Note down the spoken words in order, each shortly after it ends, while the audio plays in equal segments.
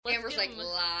Amber's like,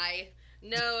 lie.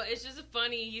 No, it's just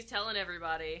funny. He's telling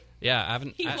everybody. Yeah, I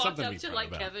haven't. He walked something to up be to proud like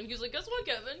about. Kevin. He was like, "Guess what,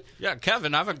 Kevin?" Yeah,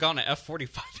 Kevin, I haven't gone to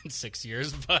F45 in 6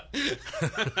 years, but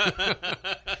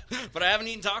but I haven't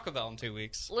eaten Taco Bell in 2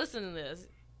 weeks. Listen to this.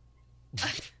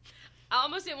 I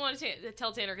almost didn't want to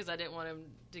tell Tanner because I didn't want him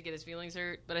to get his feelings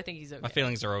hurt, but I think he's okay. My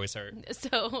feelings are always hurt.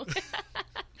 So,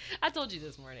 I told you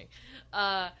this morning.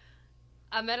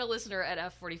 I met a listener at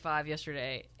F45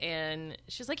 yesterday, and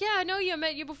she's like, "Yeah, I know you. I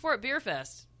met you before at Beer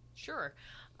Fest." Sure.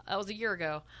 That was a year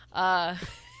ago. Battle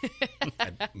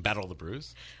of the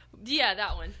Brews? Yeah,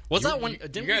 that one. Was that one?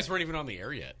 You guys weren't even on the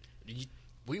air yet.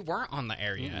 We weren't on the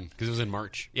air yet. Because it was in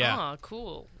March. Yeah. Oh,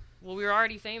 cool. Well, we were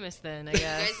already famous then, I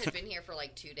guess. You guys had been here for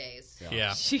like 2 days.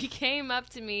 Yeah. She came up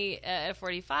to me at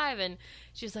F45, and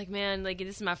she was like, "Man, like,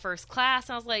 this is my first class."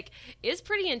 And I was like, "It's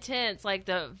pretty intense. Like,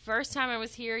 the first time I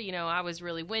was here, you know, I was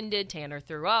really winded. Tanner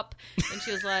threw up." And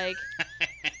she was like,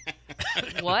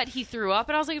 "What? He threw up?"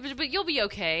 And I was like, but you'll be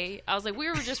okay. I was like, "We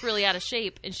were just really out of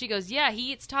shape." And she goes, "Yeah,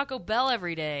 he eats Taco Bell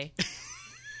every day."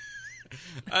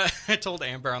 I told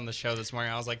Amber on the show this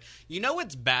morning, I was like, you know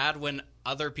it's bad when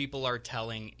other people are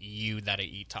telling you that I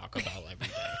eat Taco Bell every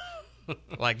day.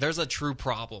 Like, there's a true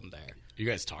problem there. You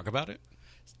guys talk about it?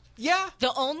 Yeah.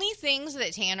 The only things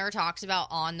that Tanner talks about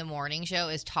on the morning show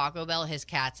is Taco Bell, his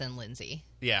cats, and Lindsay.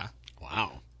 Yeah.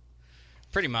 Wow.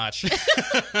 Pretty much.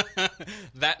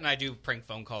 That and I do prank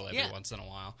phone call every once in a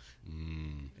while.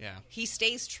 Yeah. He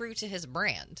stays true to his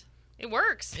brand. It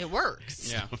works. It works.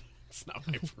 Yeah. It's not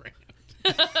my brand.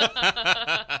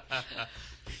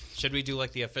 Should we do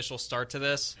like the official start to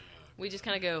this? We just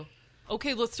kind of go,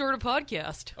 "Okay, let's start a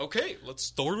podcast." Okay, let's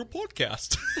start a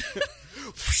podcast.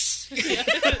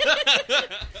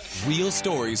 Real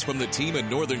stories from the team in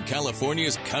Northern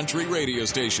California's country radio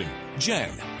station.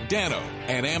 Jen, Dano,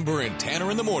 and Amber and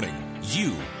Tanner in the morning.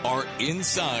 You are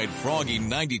inside Froggy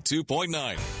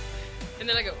 92.9. And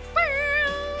then I go,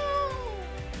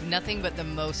 Nothing but the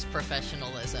most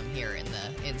professionalism here in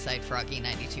the Inside Froggy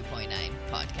 92.9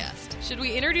 podcast. "Should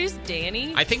we introduce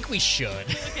Danny?" I think we should.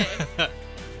 Okay.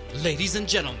 Ladies and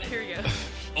gentlemen. Here we go.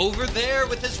 Over there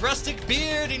with his rustic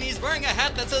beard, and he's wearing a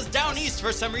hat that says Down East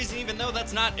for some reason, even though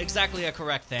that's not exactly a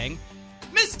correct thing.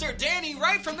 Mr. Danny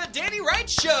Wright from The Danny Wright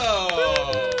Show!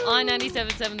 On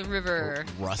 97.7 The River.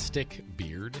 Rustic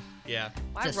beard? Yeah.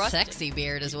 Why It's a rustic? sexy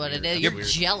beard is what it is. You're You're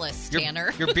jealous,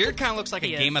 Tanner. Your beard kind of looks like a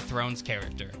He is. Game of Thrones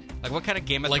character. Like, what kind of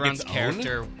Game of Like Thrones its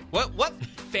character? What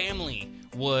family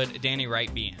would Danny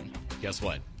Wright be in? Guess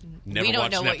what? Never We don't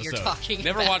watched know an what episode. you're talking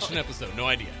Never about. watched an episode. No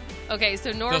idea. Okay,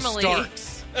 so The normally...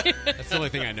 Starks. That's the only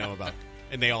thing I know about.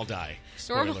 And they all die.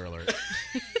 Spoiler alert.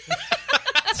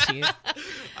 Jeez.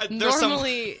 There's some-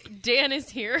 Normally, Dan is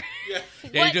here. Yeah,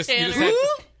 What, Tanner?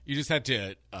 you just had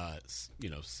to,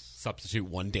 substitute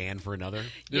one Dan for another.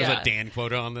 There's Yeah. a Dan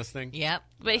quota on this thing. Yep.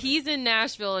 But he's in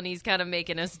Nashville, and he's kind of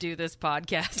making us do this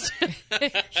podcast.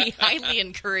 He highly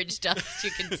encouraged us to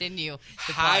continue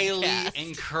the highly podcast.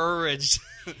 encouraged.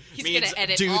 He's means going to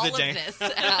edit do all the of Dan- this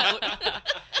out.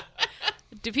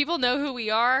 Do people know who we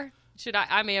are?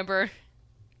 I'm Amber.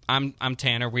 I'm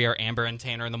Tanner. We are Amber and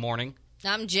Tanner in the morning.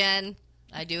 I'm Jen.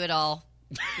 I do it all.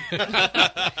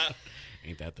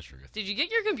 Ain't that the truth? Did you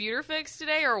get your computer fixed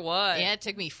today, or what? Yeah, it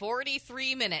took me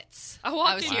 43 minutes. I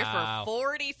I was in- here Wow. for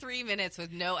 43 minutes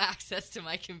with no access to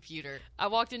my computer. I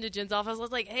walked into Jen's office. I was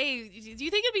like, "Hey, do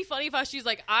you think it'd be funny if she's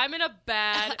like, I'm in a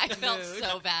bad I felt mood."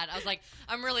 so bad. I was like,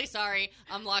 I'm really sorry.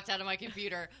 I'm locked out of my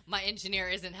computer. My engineer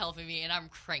isn't helping me, and I'm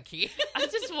cranky. I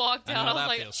just walked I know out. how I was that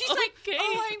like, feels. She's okay.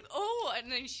 like,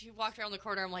 and then she walked around the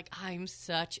corner. I'm like, I'm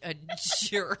such a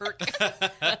jerk. So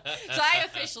I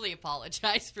officially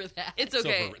apologize for that. It's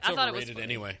okay. I thought it was overrated funny.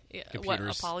 anyway. Yeah. What?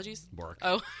 Computers Apologies. work.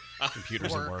 Oh,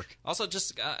 Computers and work. Also,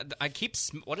 just I keep.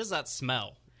 What is that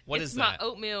smell? What it's is my that?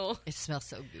 oatmeal. It smells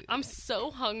so good. I'm so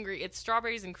hungry. It's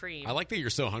strawberries and cream. I like that you're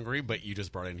so hungry, but you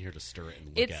just brought it in here to stir it and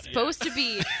look It's at it. supposed to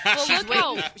be. Well, look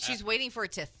how She's waiting for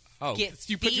it to Oh, get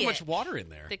you put too much thick. water in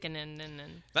there. thick and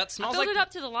That I smells filled like it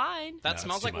up to the line. that that's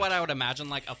smells too like much. what I would imagine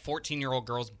like a 14-year-old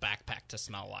girl's backpack to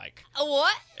smell like.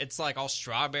 What? It's like all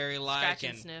strawberry like Scratch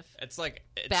and sniff. It's like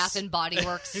it's, Bath and Body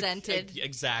Works scented.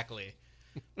 Exactly.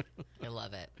 I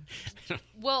love it.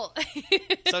 Well,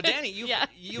 So Danny, you've Yeah.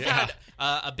 had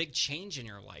a big change in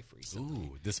your life recently.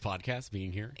 Ooh, this podcast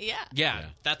being here? Yeah. Yeah,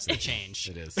 that's the change.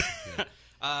 It is. Yeah.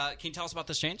 Can you tell us about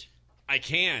this change? I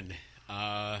can.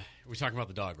 We're talking about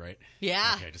the dog, right?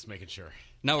 Yeah. Okay, just making sure.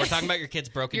 No, we're talking about your kid's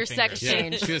broken Your fingers. sex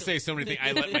change. I was going to say so many things.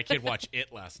 I let my kid watch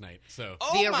It last night. So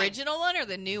Oh The my- original one or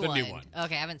the new The one? new one.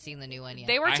 Okay, I haven't seen the new one yet.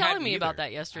 they were I telling hadn't me about either.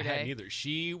 that yesterday. I hadn't either.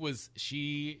 She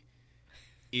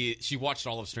watched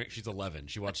all of Stranger. She's 11.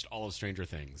 She watched all of Stranger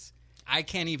Things. I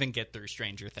can't even get through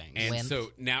Stranger Things. And Wimp.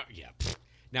 so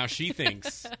now she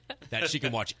thinks that she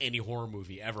can watch any horror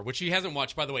movie ever, which she hasn't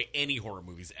watched, by the way, any horror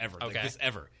movies ever. Like Okay. this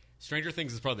ever. Stranger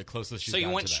Things is probably the closest she's So you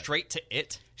gotten went to that. straight to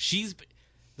it?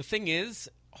 The thing is,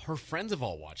 her friends have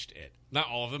all watched it. Not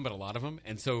all of them, but a lot of them.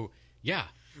 And so, yeah.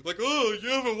 Like, oh, you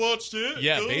haven't watched it?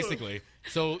 Yeah, basically.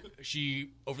 So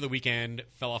she, over the weekend,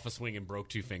 fell off a swing and broke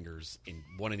 2 fingers,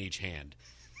 one in each hand.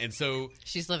 And so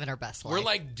She's living her best life. we're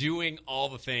like doing all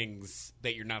the things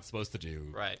that you're not supposed to do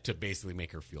Right. to basically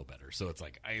make her feel better. So it's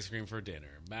like ice cream for dinner.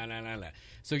 Blah, blah, blah, blah.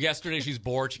 So yesterday she's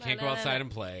bored. She can't go outside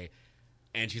and play.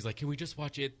 And she's like, can we just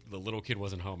watch it? The little kid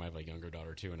wasn't home. I have a younger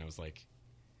daughter too. And I was like,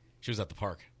 she was at the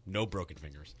park. No broken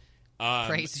fingers.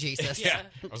 Praise Jesus. Yeah.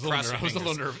 I was a Cross your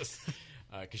little nervous.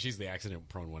 Because she's the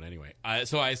accident-prone one anyway.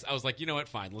 So I was like, you know what?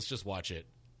 Fine. Let's just watch it.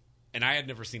 And I had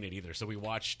never seen it either. So we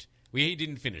watched. We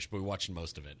didn't finish, but we watched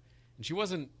most of it. And she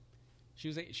wasn't. She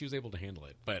was able to handle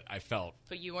it. But I felt.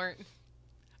 But you weren't.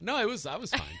 No, I was fine.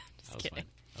 kidding.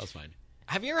 I was fine.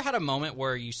 Have you ever had a moment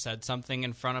where you said something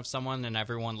in front of someone and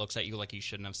everyone looks at you like you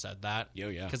shouldn't have said that?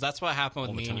 Yeah. Because that's what happened with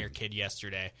All the me and time. your kid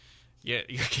yesterday. Yeah,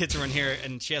 your kids were in here,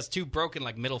 and she has 2 broken,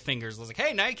 like, middle fingers. I was like,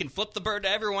 hey, now you can flip the bird to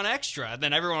everyone extra. And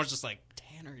then everyone was just like,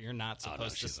 Tanner, you're not Oh, no,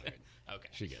 supposed she's to. all right. Okay.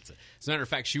 She gets it. As a matter of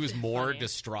fact, she was more funny.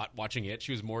 distraught watching it.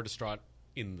 She was more distraught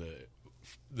in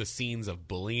the scenes of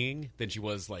bullying than she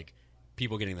was like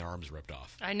people getting their arms ripped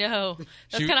off. I know.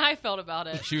 That's She- kind of how I felt about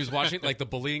it. She was watching like the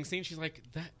bullying scene. She's like,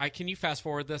 "Can you fast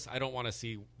forward this? I don't want to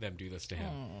see them do this to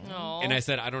him." Aw. And I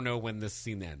said, "I don't know when this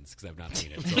scene ends because I've not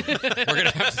seen it. So we're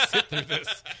gonna have to sit through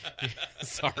this."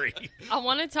 Sorry. I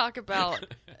want to talk about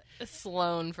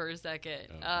Sloan for a second.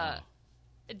 wow.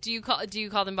 Do you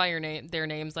call them by their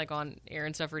names like on air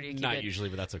and stuff, or do you keep Not it? usually,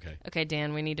 but that's okay. Okay,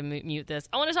 Dan, we need to mute this.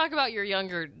 I want to talk about your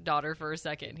younger daughter for a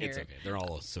second here. It's okay. They're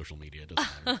all social media. It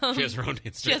doesn't matter. She has her own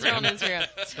Instagram. She has her own Instagram.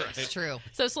 That's right. It's true.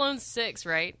 So Sloan's 6,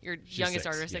 right? Your youngest 6,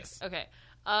 daughter is 6. yes. Okay.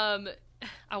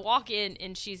 I walk in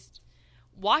and she's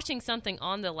watching something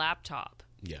on the laptop.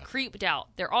 Yeah. Creeped Out.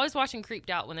 They're always watching Creeped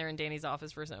Out when they're in Danny's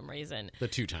office for some reason. The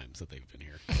 2 times that they've been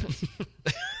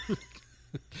here.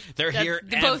 They're That's here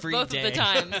both every of day. the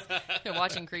times they're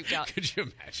watching Creeped Out. Could you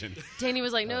imagine? Danny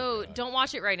was like, "No, don't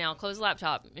watch it right now. Close the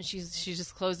laptop." And she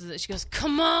just closes it. She goes,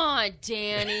 "Come on,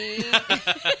 Danny."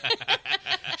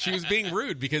 She was being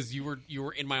rude because you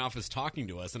were in my office talking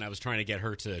to us, and I was trying to get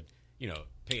her to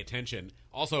pay attention.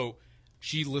 Also,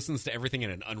 she listens to everything in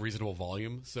an unreasonable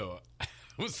volume, so I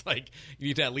was like, you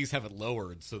need to at least have it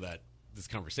lowered so that this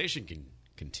conversation can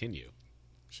continue.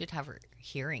 Should have her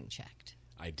hearing checked.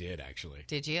 I did actually.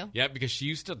 Did you? Yeah, because she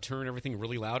used to turn everything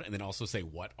really loud and then also say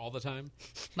 "what" all the time.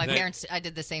 My That- parents, I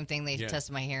did the same thing. They Yeah.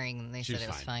 tested my hearing and they She said it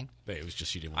was fine. But it was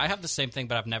just she didn't. I have the same thing,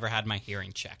 but I've never had my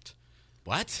hearing checked.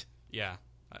 What? Yeah.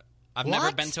 I've What?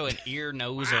 never been to an ear,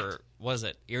 nose, or was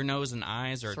it ear, nose, and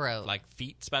eyes, or Throat. like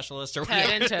feet specialist or Head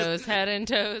whatever. and toes. Head and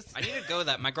toes. I need to go to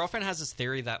that. My girlfriend has this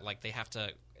theory that like they have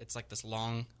to. It's like this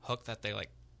long hook that they like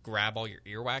grab all your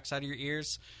earwax out of your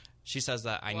ears. She says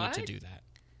that I need to What? do that.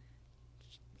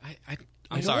 I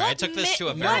I'm sorry. I took this to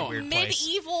a very what weird place.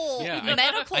 medieval Yeah, I-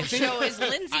 medical I think- show is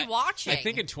Lindsay watching? I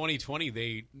think in 2020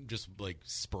 they just like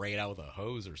spray it out with a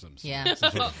hose or some sort. Yeah.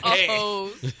 Some sort of- Hey.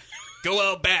 Hose. Go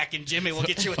out back and Jimmy will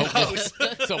get you with the hose.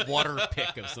 it's a water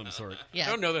pick of some sort. Yeah. I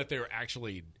don't know that they're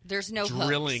actually There's no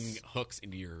drilling hooks. hooks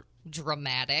into your.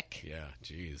 Dramatic. Yeah,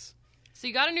 jeez. So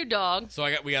you got a new dog. So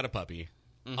we got a puppy,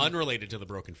 unrelated to the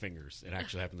broken fingers. It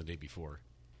actually happened the day before.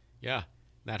 Yeah,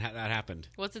 that happened.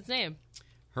 What's its name?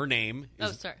 Her name Oh,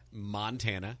 is sorry.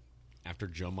 Montana, after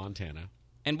Joe Montana.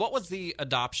 And what was the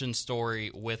adoption story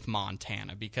with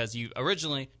Montana? Because you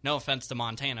originally, no offense to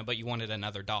Montana, but you wanted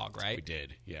another dog, right? We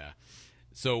did, yeah.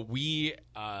 So we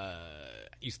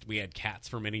we had cats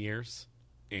for many years,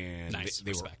 and Nice,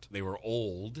 respect. they were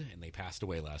old, and they passed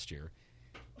away last year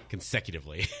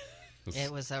consecutively.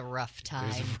 It was a rough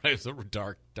time. It was a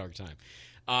dark time.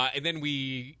 And then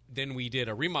we did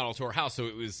a remodel to our house, so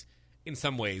it was in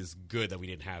some ways good that we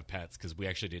didn't have pets because we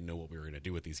actually didn't know what we were going to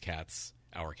do with these cats,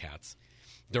 our cats,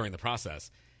 during the process.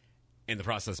 And the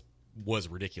process was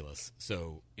ridiculous.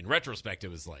 So in retrospect, it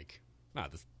was like,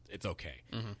 it's okay.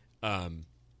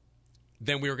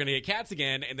 Then we were going to get cats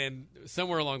again, and then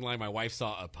somewhere along the line, my wife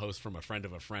saw a post from a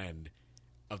friend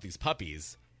of these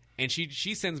puppies, and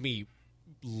she sends me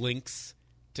links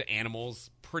to animals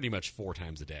pretty much 4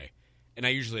 times a day, and I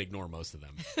usually ignore most of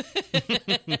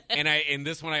them. and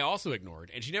this one I also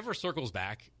ignored, and she never circles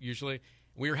back usually.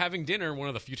 We were having dinner, one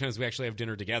of the few times we actually have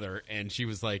dinner together, and she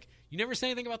was like, "You never say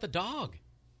anything about the dog,"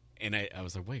 and I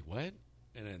was like, "Wait, what?"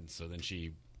 And then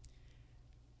she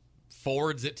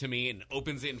forwards it to me and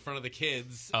opens it in front of the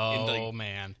kids. Oh,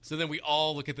 man. So then we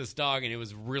all look at this dog, and it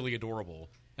was really adorable.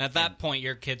 And at that point,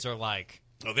 your kids are like...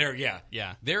 Oh, yeah.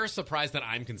 Yeah. They're surprised that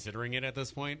I'm considering it at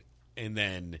this point. And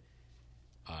then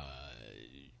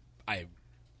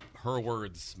her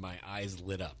words, my eyes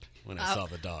lit up when I saw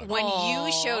the dog. When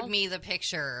you showed me the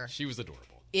picture, She was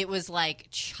adorable. it was like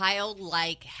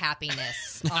childlike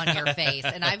happiness on your face.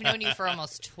 And I've known you for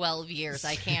almost 12 years.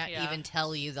 I can't even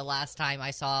tell you the last time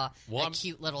I saw a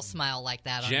cute little smile like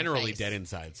that on your Generally face. dead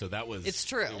inside, so that was... It's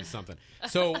true. It was something.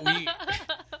 So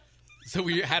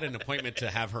we had an appointment to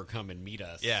have her come and meet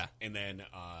us. Yeah. And then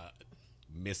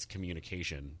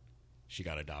miscommunication. She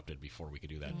got adopted before we could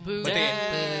do that. Boo. But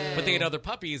they had other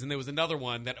puppies, and there was another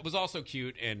one that was also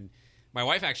cute, and my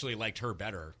wife actually liked her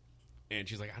better. And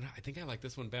she's like, I think I like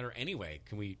this one better anyway.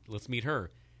 Let's meet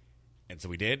her. And so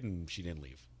we did, and she didn't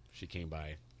leave. She came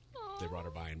by. They brought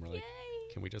her by, and we're like,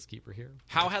 can we just keep her here?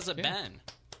 How has it been?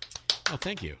 Oh,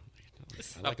 thank you.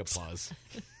 I like applause.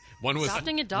 One was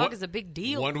Adopting a dog is a big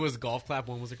deal. One was golf clap,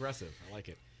 one was aggressive. I like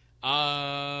it.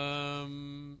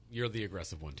 You're the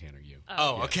aggressive one, Tanner. You.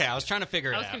 Oh, okay. I was trying to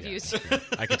figure it I was out. confused.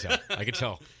 I could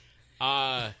tell.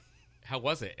 How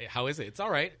was it? How is it? It's all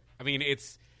right. I mean,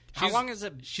 How long is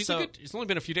it? She's a good. It's only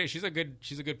been a few days. She's a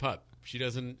good pup. She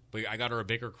doesn't. I got her a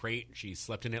bigger crate. She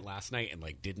slept in it last night and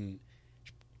didn't.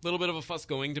 A little bit of a fuss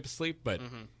going to sleep, but I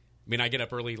mean, I get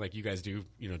up early like you guys do,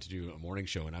 to do a morning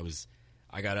show, and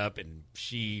I got up and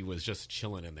she was just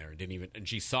chilling in there and didn't even. And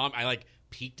she saw me. I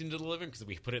peeked into the living because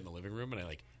we put it in the living room, and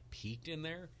I peeked in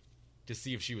there to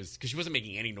see if she was, because she wasn't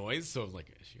making any noise. So I was like,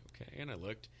 is she okay? And I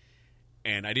looked.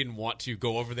 And I didn't want to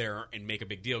go over there and make a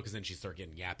big deal because then she'd start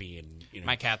getting yappy and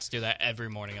My cats do that every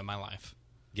morning of my life.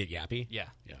 get yappy. Yeah.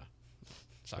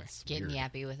 Sorry, Getting weird.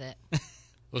 yappy with it.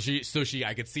 Well,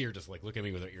 I could see her just look at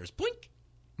me with her ears, blink,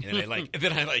 and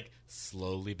then I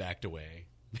slowly backed away.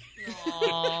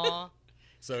 Aww.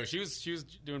 So she was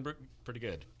doing pretty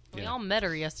good. We all met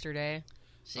her yesterday.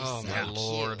 She's Oh, so my cute.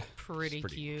 Lord. Pretty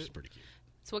cute. She's pretty cute.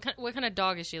 So what kind of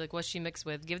dog is she? What's she mixed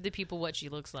with? Give the people what she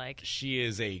looks like. She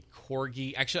is a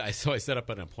corgi. Actually, I set up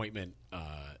an appointment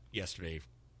yesterday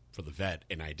for the vet,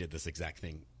 and I did this exact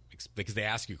thing because they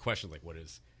ask you questions like, "What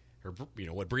is her?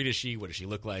 What breed is she? What does she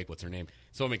look like? What's her name?"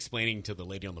 So I'm explaining to the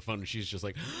lady on the phone, and she's just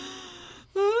like,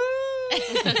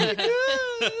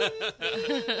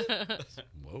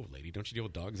 "Whoa, lady, don't you deal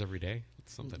with dogs every day?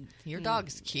 It's something." Your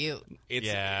dog's cute.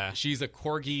 She's a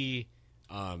corgi.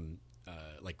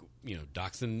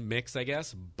 Dachshund mix, I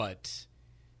guess, but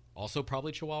also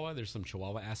probably Chihuahua. There's some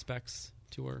Chihuahua aspects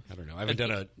to her. I don't know. I haven't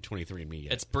done a 23andMe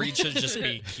yet. Its breed should just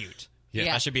be cute. Yeah.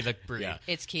 That should be the breed. Yeah.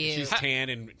 It's cute. She's tan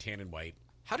and white.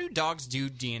 How do dogs do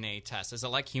DNA tests? Is it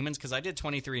like humans? Because I did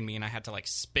 23andMe and I had to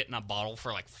spit in a bottle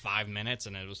for 5 minutes,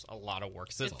 and it was a lot of work.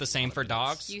 Is it the same for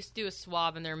dogs? You used to do a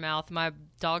swab in their mouth. My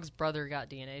dog's brother got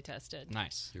DNA tested.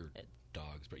 Nice. Your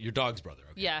dog's brother.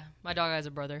 Okay. Yeah, my dog has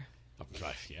a brother.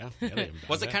 Yeah. They haven't done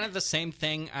Was it that. kind of the same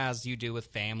thing as you do with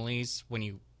families when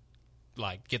you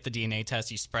get the DNA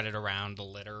test, you spread it around the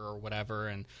litter or whatever,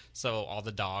 and so all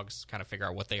the dogs kind of figure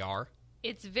out what they are?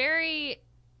 It's very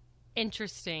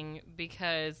interesting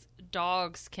because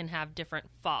dogs can have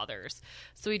different fathers.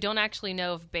 So we don't actually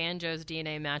know if Banjo's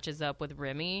DNA matches up with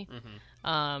Remy.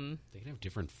 Mm-hmm. They can have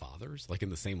different fathers, in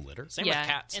the same litter? Same with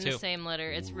cats, in too. the same litter.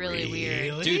 It's really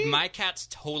weird. Dude, my cats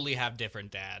totally have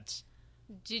different dads.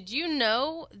 Did you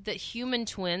know that human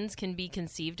twins can be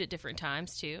conceived at different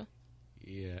times, too?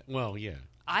 Yeah. Well, yeah.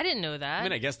 I didn't know that. I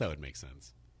mean, I guess that would make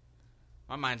sense.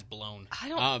 My mind's blown. I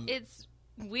don't... it's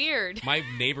weird. My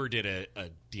neighbor did a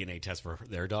DNA test for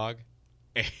their dog.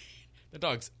 The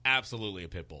dog's absolutely a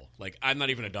pit bull. I'm not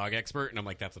even a dog expert, and I'm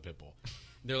like, that's a pit bull.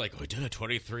 They're like, we did a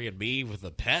 23andMe with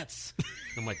the pets.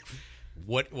 I'm like,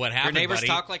 what happened, Your neighbors buddy?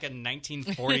 talk like a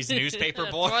 1940s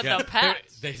newspaper boy. For the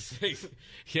pets.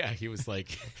 He was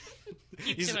like...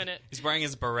 He's doing it. He's wearing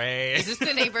his beret. Is this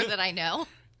the neighbor that I know?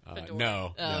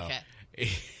 No. Oh, no. okay.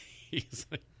 He's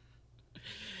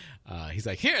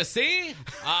like, here, see?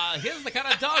 Here's the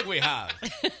kind of dog we have.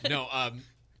 No,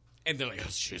 and they're like, oh,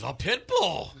 she's a pit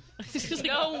bull.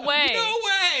 No way. No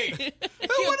way.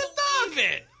 Who would have thought of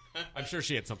it? I'm sure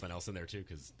she had something else in there, too,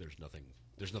 because there's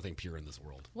nothing pure in this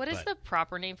world. What is the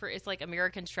proper name for it? It's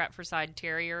American Staffordshire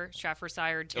Terrier. Oh,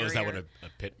 is that what a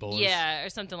pit bull is? Yeah, or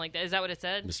something like that. Is that what it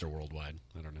said? Mr. Worldwide.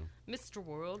 I don't know. Mr.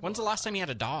 World. When's the last time you had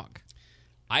a dog?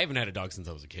 I haven't had a dog since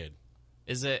I was a kid.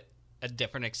 Is it a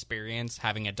different experience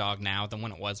having a dog now than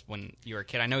when it was when you were a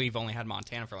kid? I know you've only had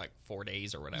Montana for 4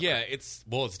 days or whatever. Yeah, it's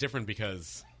different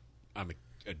because I'm an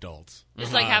adult.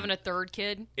 It's like having a third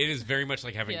kid. It is very much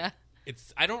like having... Yeah.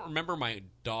 I don't remember my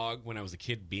dog when I was a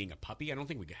kid being a puppy. I don't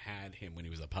think we had him when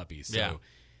he was a puppy. So, Yeah.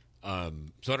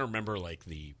 So I don't remember like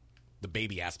the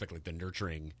baby aspect, like the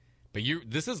nurturing. But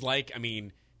this is like, I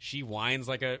mean, she whines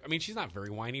like she's not very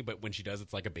whiny, but when she does,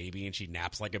 it's like a baby, and she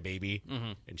naps like a baby,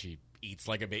 and she eats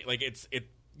like a baby. Like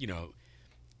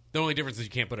the only difference is you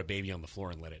can't put a baby on the floor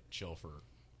and let it chill for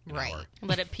an hour.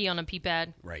 Let it pee on a pee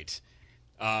pad. Right.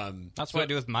 That's what I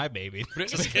do with my baby.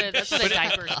 Just good. That's what a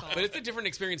diaper's called. But it's a different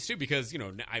experience too, because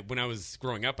when I was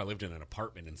growing up, I lived in an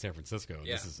apartment in San Francisco.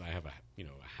 And I have a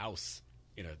house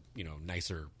in a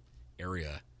nicer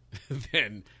area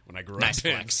than when I grew up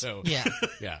in. So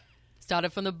yeah.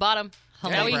 Started from the bottom.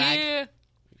 Now we here.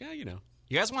 Yeah, You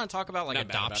guys want to talk about like Not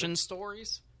bad about adoption it.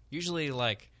 stories? Usually,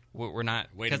 like we're not.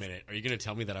 Wait a minute. Are you going to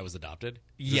tell me that I was adopted?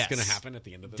 Is Yes. this going to happen at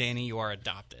the end of this? Danny, you are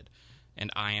adopted,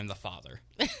 and I am the father.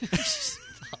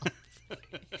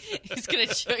 He's going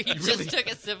to show you just took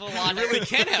a sip of water. You really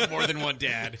can have more than one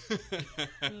dad.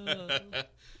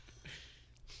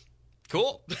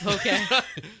 Cool. Okay.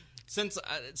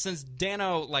 Since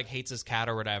Dano like hates his cat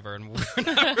or whatever, and we're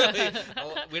not really,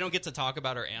 we don't get to talk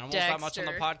about our animals that much on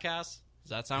the podcast. Does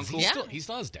that sound cool? He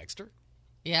still has Dexter?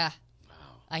 Yeah. Wow.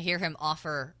 I hear him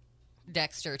offer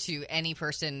Dexter to any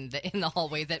person in the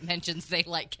hallway that mentions they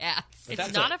like cats.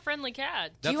 It's not a friendly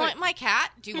cat. Do you want my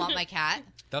cat? Do you want my cat?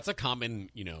 That's a common,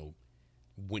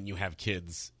 when you have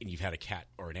kids and you've had a cat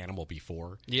or an animal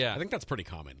before. Yeah. I think that's pretty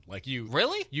common. Like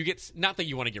Really? You get, not that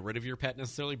you want to get rid of your pet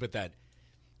necessarily, but that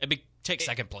takes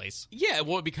second place. Yeah,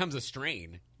 well, it becomes a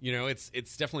strain.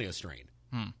 It's definitely a strain.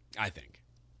 I think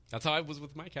that's how I was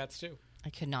with my cats too. I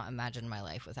could not imagine my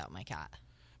life without my cat.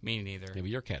 Me neither. Yeah, but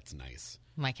your cat's nice.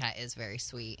 My cat is very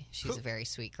sweet. She's a very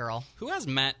sweet girl. Who has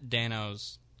met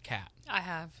Dano's cat? I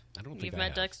have. I don't think You've I met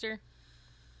have. Dexter?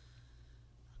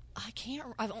 I can't.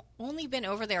 I've only been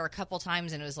over there a couple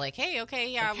times, and it was like, "Hey, okay,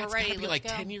 yeah, we're ready. Gotta be Let's like go."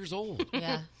 10 years old.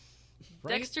 Yeah,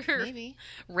 Right? Dexter maybe.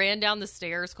 ran down the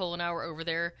stairs. Cole and I were over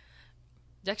there.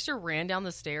 Dexter ran down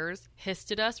the stairs,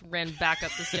 hissed at us, ran back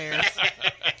up the stairs.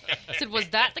 I said, "Was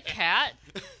that the cat?"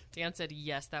 Dan said,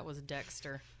 "Yes, that was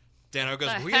Dexter." Dano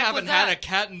goes, The "We heck haven't was had that?" a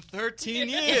cat in 13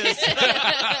 years."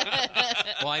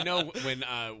 Well, I know when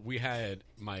we had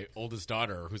my oldest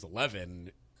daughter, who's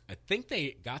 11, I think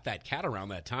they got that cat around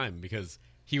that time because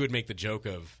he would make the joke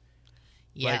of,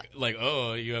 Yeah, like,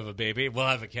 oh, you have a baby? We'll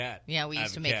have a cat. yeah. We I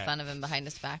used have to a make cat. fun of him behind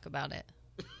his back about it.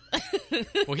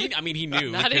 Well, he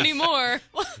knew. Not because- anymore.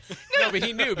 No, but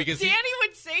he knew because Danny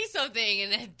would say something,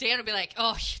 and then Dan would be like,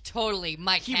 "Oh, totally,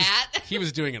 my cat." he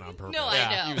was doing it on purpose. No,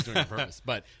 I know. He was doing it on purpose.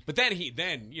 But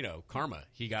then karma.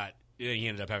 He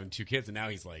ended up having 2 kids, and now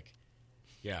he's like,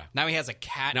 yeah. Now he has a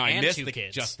cat Now I and miss 2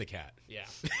 kids. just the cat. Yeah.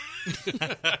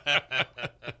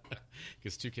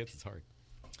 Because 2 kids is hard.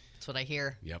 That's what I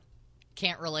hear. Yep,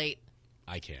 Can't relate.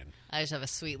 I can. I just have a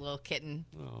sweet little kitten.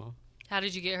 Oh, How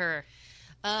did you get her?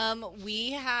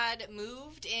 We had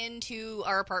moved into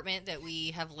our apartment that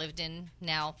we have lived in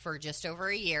now for just over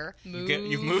a year.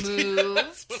 You've moved.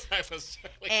 Moved.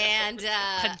 And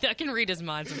I can read his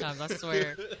mind sometimes, I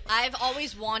swear. I've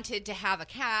always wanted to have a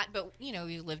cat, but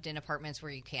you lived in apartments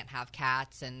where you can't have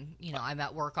cats, and I'm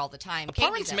at work all the time.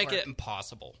 Apartments Katie's at make work. it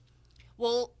impossible.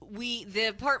 Well, the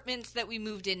apartments that we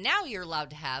moved in now, you're allowed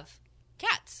to have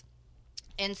cats,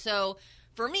 and so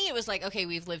for me, it was like, okay,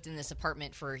 we've lived in this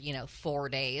apartment for 4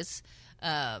 days.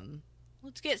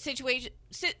 Let's get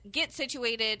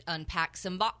situated, unpack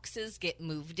some boxes, get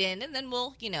moved in, and then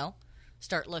we'll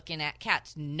start looking at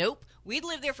cats. Nope, we'd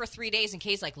lived there for 3 days, and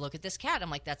Kay's like, look at this cat.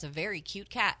 I'm like, that's a very cute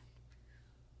cat.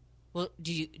 Well,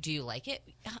 do you like it?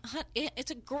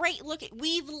 It's a great look.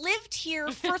 We've lived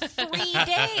here for 3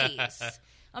 days.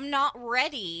 I'm not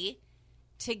ready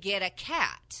to get a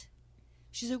cat.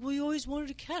 She's like, well, you always wanted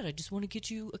a cat. I just want to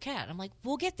get you a cat. I'm like,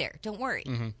 we'll get there. Don't worry.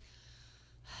 Mm-hmm.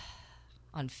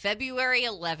 On February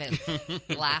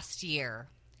 11th last year,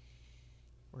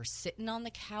 we're sitting on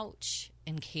the couch,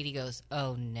 and Katie goes,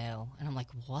 oh, no. And I'm like,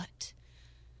 what?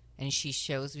 And she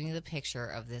shows me the picture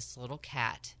of this little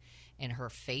cat. And her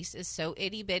face is so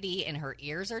itty-bitty, and her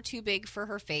ears are too big for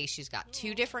her face. She's got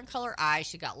 2 different color eyes.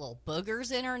 She got little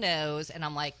boogers in her nose. And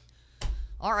I'm like,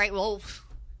 all right, well,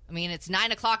 I mean, it's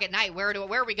 9 o'clock at night. Where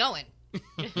are we going?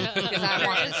 Because I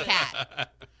want this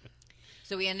cat.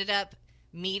 So we ended up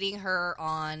meeting her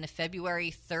on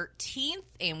February 13th,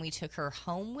 and we took her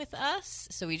home with us.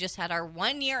 So we just had our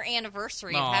 1-year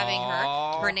anniversary of having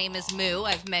her. Her name is Moo.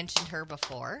 I've mentioned her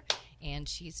before. And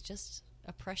she's just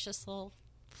a precious little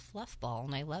fluff ball,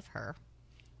 and I love her.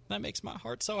 That makes my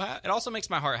heart so happy. It also makes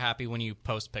my heart happy when you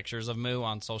post pictures of Moo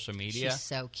on social media. She's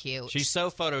so cute. She's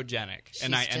so photogenic,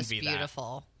 and I She's just envy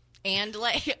beautiful. And,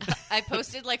 like, I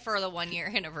posted, like, for the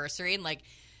 1-year anniversary, and, like,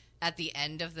 at the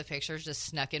end of the pictures just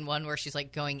snuck in one where she's,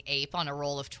 like, going ape on a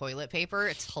roll of toilet paper.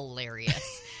 It's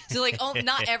hilarious. So, like,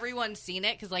 not everyone's seen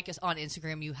it, because, like, on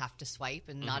Instagram you have to swipe,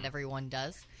 and not everyone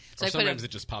does. So or sometimes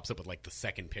it just pops up with, like, the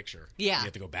second picture. Yeah. You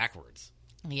have to go backwards.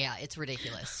 Yeah, it's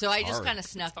ridiculous. So I just kind of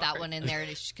snuck that one in there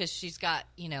because she's got,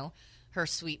 you know, her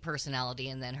sweet personality,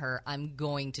 and then her I'm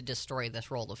going to destroy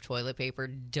this roll of toilet paper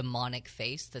demonic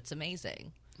face that's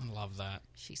amazing. I love that.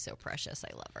 She's so precious.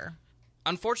 I love her.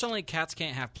 Unfortunately, cats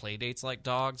can't have play dates like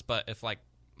dogs, but if, like,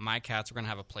 my cats were going to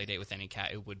have a play date with any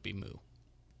cat, it would be Moo.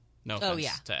 No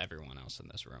offense to everyone else in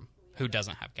this room who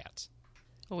doesn't have cats.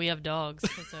 Well, we have dogs,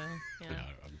 so, yeah.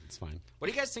 It's fine. What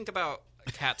do you guys think about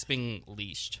cats being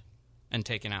leashed and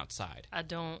taken outside? I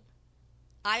don't.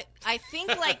 I think,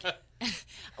 like,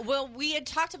 well, we had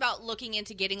talked about looking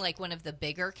into getting, like, one of the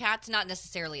bigger cats, not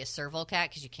necessarily a serval cat,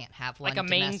 because you can't have one Like a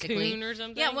Maine domestically. Coon or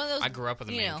something? Yeah, one of those. I grew up with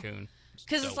a Maine Coon.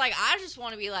 Because it's like, I just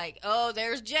want to be like, oh,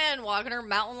 there's Jen walking her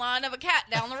mountain lion of a cat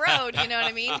down the road. You know what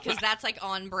I mean? Because that's, like,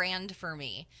 on brand for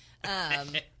me.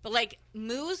 But, like,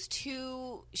 Moo's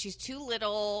she's too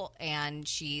little, and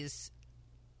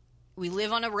we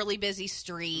live on a really busy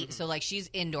street, so, like, she's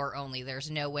indoor only. There's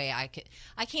no way I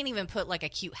can't even put, like, a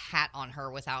cute hat on her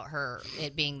without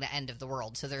it being the end of the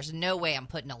world. So there's no way I'm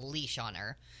putting a leash on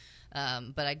her.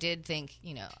 But I did think,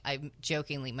 you know, I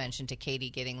jokingly mentioned to Katie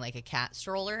getting, like, a cat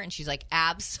stroller, and she's like,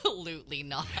 absolutely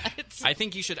not. I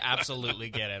think you should absolutely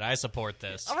get it. I support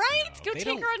this. All right, No, go they take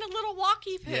don't- her on a little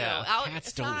walkie poo. Yeah,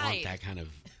 Cats don't want that kind of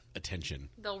attention.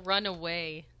 They'll run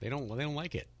away. They don't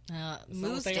like it. not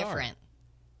Moo's what they are. different.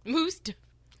 Moose.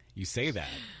 You say that,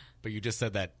 but you just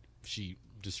said that she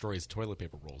destroys toilet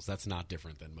paper rolls. That's not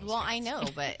different than most Well, cats. I know,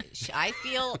 but I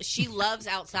feel she loves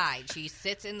outside. She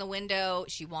sits in the window.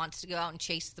 She wants to go out and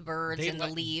chase the birds They and the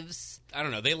like- leaves. I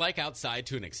don't know. They like outside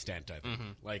to an extent, I think.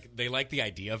 Like, they like the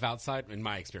idea of outside. In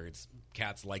my experience,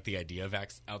 cats like the idea of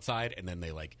outside, and then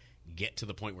they, like, get to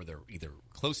the point where they're either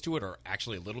close to it or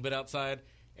actually a little bit outside,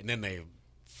 and then they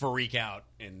freak out,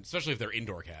 and especially if they're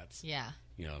indoor cats. Yeah.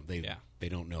 You know, they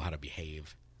don't know how to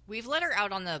behave. We've let her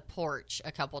out on the porch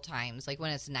a couple times, like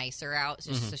when it's nicer out,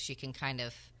 just so she can kind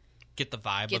of Get the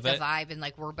vibe get of the it. vibe, and,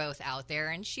 like, we're both out there,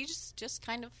 and she just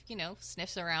kind of, you know,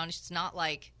 sniffs around. She's not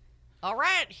like, all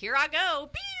right, here I go.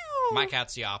 Pew! My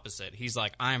cat's the opposite. He's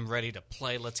like, I'm ready to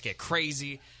play. Let's get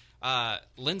crazy.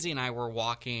 Lindsay and I were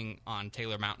walking on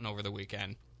Taylor Mountain over the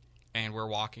weekend, and we're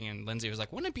walking, and Lindsay was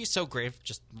like, wouldn't it be so great if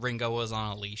just Ringo was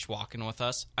on a leash walking with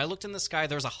us? I looked in the sky.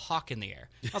 There was a hawk in the air.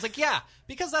 I was like, yeah,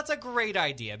 because that's a great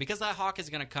idea, because that hawk is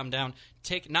going to come down,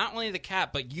 take not only the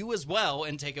cat, but you as well,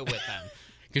 and take it with them.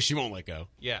 Because she won't let go.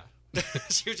 Yeah.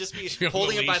 She would just be She on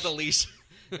holding the it by leash.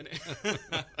 the leash.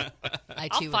 I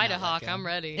I'll too would fight a not let hawk. go. I'm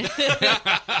ready.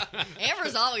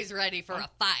 Amber's always ready for a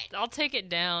fight. I'll take it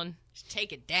down.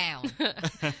 Take it down.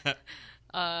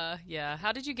 Yeah.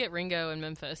 How did you get Ringo in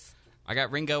Memphis? I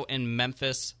got Ringo in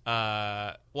Memphis.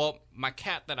 Well, my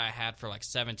cat that I had for like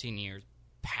 17 years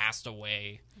passed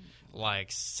away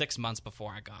like 6 months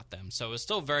before I got them. So it was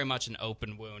still very much an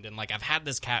open wound. And, like, I've had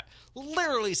this cat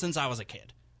literally since I was a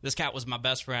kid. This cat was my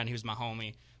best friend. He was my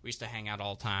homie. We used to hang out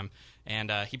all the time.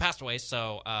 And he passed away.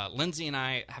 So Lindsay and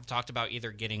I have talked about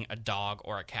either getting a dog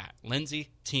or a cat. Lindsay,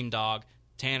 team dog.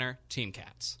 Tanner, team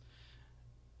cats.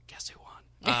 Guess who won?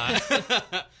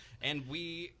 And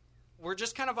we're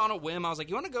just kind of on a whim. I was like,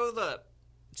 you want to go to the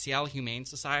Seattle Humane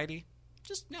Society?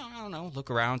 Just, I don't know,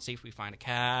 look around, see if we find a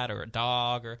cat or a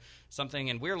dog or something.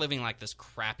 And we're living like this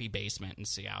crappy basement in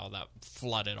Seattle that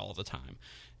flooded all the time.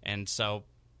 And so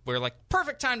we're like,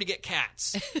 perfect time to get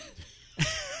cats.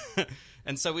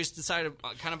 And so we just decided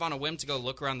kind of on a whim to go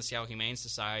look around the Seattle Humane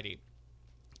Society.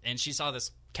 And she saw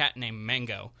this cat named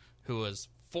Mango, who was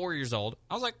 4 years old.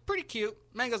 I was like, pretty cute.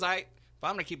 Mango's aight, but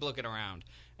I'm going to keep looking around.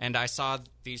 And I saw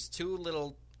these two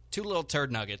little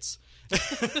turd nuggets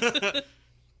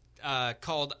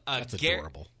called That's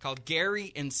adorable. called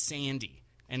Gary and Sandy.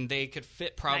 And they could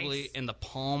fit probably Nice. in the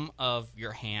palm of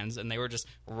your hands, and they were just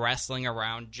wrestling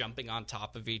around, jumping on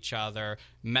top of each other.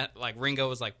 Like Ringo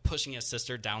was like pushing his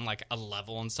sister down like a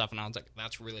level and stuff, and I was like,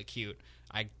 "That's really cute."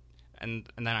 And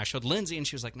then I showed Lindsay, and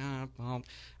she was like, "No, well,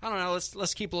 I don't know.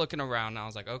 Let's keep looking around." And I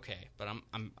was like, "Okay," but I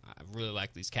really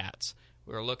like these cats.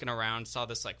 We were looking around, saw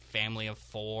this like family of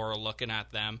 4 looking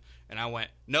at them, and I went,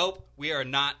 "Nope, we are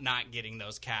not getting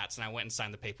those cats." And I went and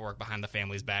signed the paperwork behind the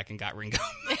family's back and got Ringo.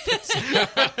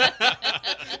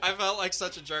 I felt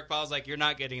like such a jerk, but I was like, you're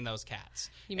not getting those cats.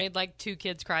 You made like 2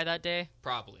 kids cry that day.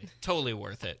 Probably. Totally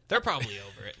worth it. They're probably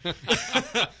over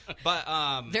it.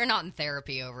 But They're not in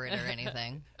therapy over it or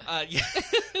anything. yeah.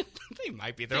 They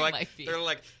might be. They might be. They're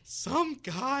like, some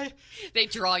guy, They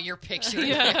draw your picture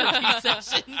in therapy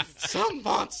sessions. some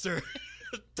monster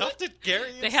adopted Gary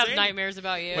and They have Sandy. nightmares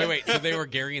about you. Wait. So they were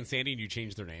Gary and Sandy, and you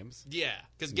changed their names? Yeah,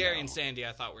 because Gary and Sandy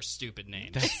I thought were stupid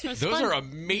names. Those are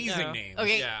amazing No. names.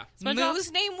 Okay, Yeah.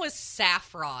 Moo's name was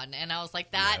Saffron, and I was like,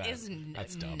 Yeah,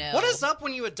 that's dumb. no. What is up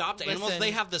when you adopt animals? Listen.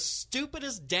 They have the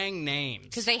stupidest dang names.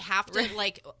 Because they have to,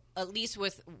 like, at least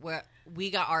with where we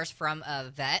got ours from a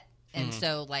vet, and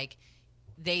so, like,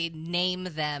 they name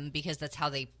them because that's how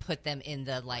they put them in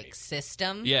the, like,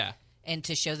 system. Yeah. And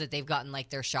to show that they've gotten, like,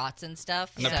 their shots and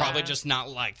stuff. And they're So- probably just not,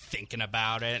 like, thinking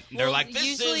about it. They're Well, like, this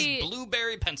usually- is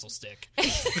blueberry pencil stick.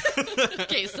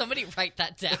 Okay, somebody write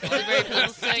that down. I'm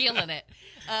stealing it.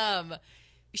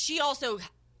 She also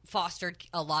fostered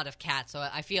a lot of cats, so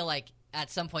I feel like at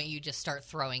some point you just start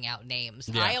throwing out names.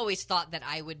 Yeah. I always thought that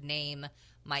I would name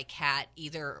my cat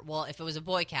either, well, if it was a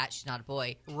boy cat, she's not a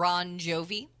boy, Ron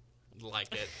Jovi,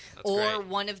 Like it. That's or great.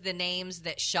 one of the names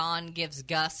that Sean gives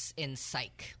Gus in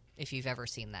Psych, if you've ever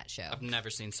seen that show. I've never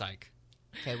seen Psych.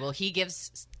 Okay, well, he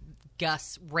gives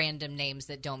Gus random names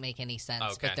that don't make any sense,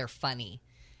 Okay. but they're funny.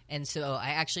 And so I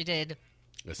actually did...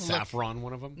 Is Saffron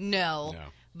one of them? No. No.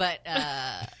 But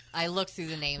I looked through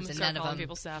the names and start none of calling them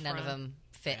people Saffron. none of them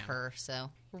fit her. So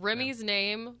Remy's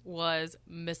name was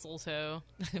Mistletoe.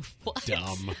 what?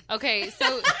 Dumb. Okay,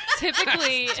 so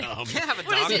typically, You can't have a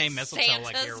What is dog it, named Mistletoe Santa's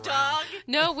like year dog?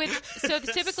 no,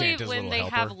 typically Santa's when little they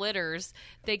helper. have litters,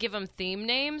 they give them theme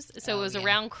names. So it was yeah.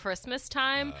 around Christmas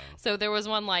time. So there was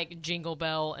one like Jingle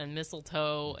Bell and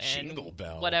Mistletoe and Jingle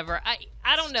Bell. whatever.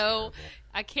 I don't know. terrible.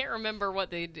 I can't remember what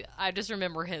they did. I just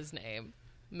remember his name,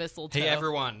 Mistletoe. Hey,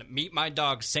 everyone, meet my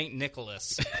dog, St.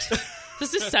 Nicholas.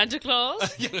 This is Santa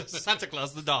Claus. Santa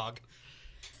Claus the dog.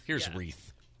 Here's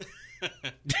Wreath.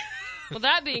 Well,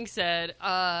 that being said,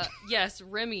 yes,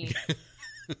 Remy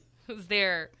was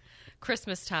there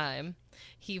Christmas time.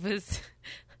 He was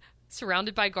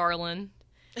surrounded by garland.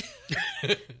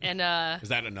 And Is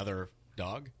that another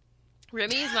dog?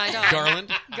 Remy is my dog.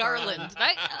 Garland? Garland.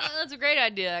 That's a great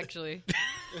idea, actually.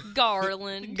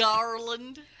 Garland.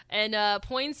 Garland. And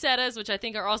poinsettias, which I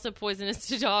think are also poisonous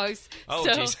to dogs. Oh,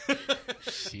 so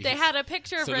jeez. they had a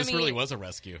picture of So Remy. this really was a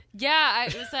rescue. Yeah,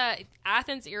 it was at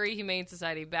Athens Erie Humane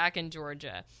Society back in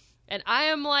Georgia. And I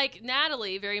am like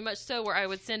Natalie, very much so, where I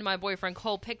would send my boyfriend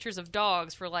Cole pictures of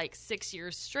dogs for like 6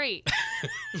 years straight.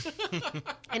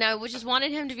 And I just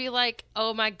wanted him to be like,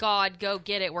 oh my God, go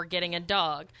get it. We're getting a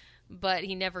dog. But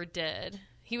he never did.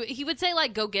 He would say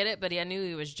like, go get it, but I knew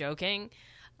he was joking.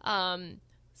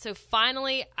 So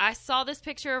finally, I saw this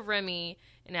picture of Remy,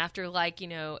 and after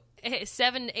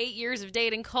 7, 8 years of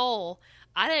dating Cole,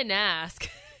 I didn't ask.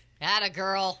 Atta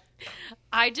girl.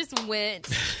 I just went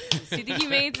to the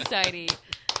Humane Society,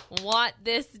 want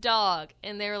this dog,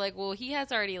 and they were like, well, he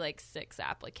has already 6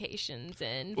 applications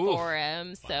in for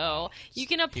him, so you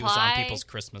can apply. He was on people's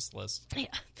Christmas list. Yeah,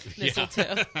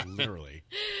 mistletoe. Literally.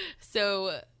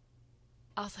 So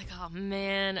I was like, oh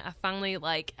man, I finally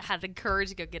had the courage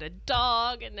to go get a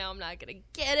dog, and now I'm not gonna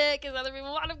get it because other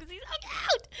people want him because he's so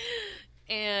cute.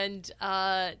 And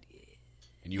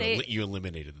And you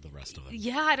eliminated the rest of them.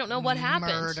 yeah, I don't know what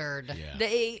happened. Murdered. Yeah.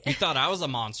 They You thought I was a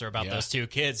monster about Yeah. those 2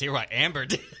 kids. Hear what Amber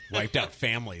did. Wiped out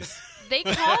families. they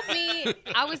called me.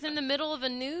 I was in the middle of a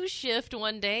news shift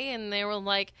one day, and they were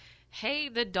like, hey,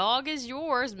 the dog is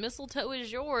yours. Mistletoe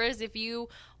is yours if you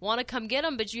want to come get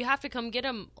him, but you have to come get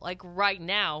him right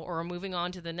now, or we're moving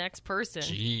on to the next person.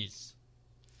 Jeez.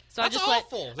 So That's I just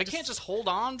awful. They can't just hold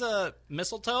on to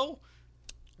mistletoe.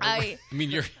 I I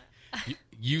mean,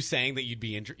 you saying that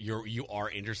you are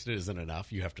interested isn't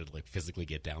enough. You have to physically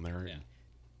get down there and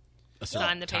a certain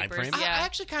Sign the time papers. frame. Yeah. I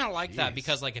actually kind of like that Jeez.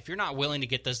 because, if you're not willing to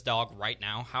get this dog right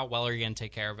now, how well are you going to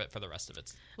take care of it for the rest of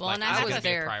its? Well, and it's I not was gonna be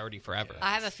there. a priority forever.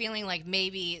 I have a feeling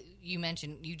maybe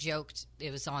you joked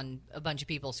it was on a bunch of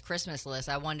people's Christmas list.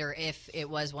 I wonder if it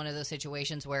was one of those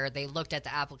situations where they looked at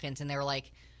the applicants and they were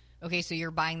like, okay, so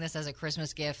you're buying this as a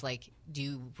Christmas gift. Do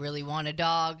you really want a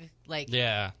dog?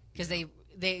 Yeah. Because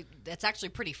that's actually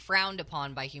pretty frowned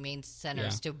upon by humane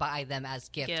centers to buy them as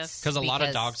gifts. Because a lot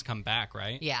of dogs come back,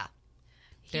 right? Yeah.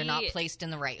 They're not placed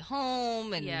in the right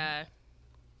home. And yeah.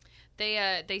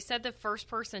 They said the first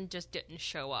person just didn't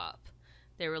show up.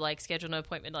 They were scheduled an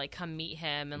appointment to come meet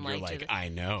him, and You're I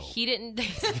know. he didn't.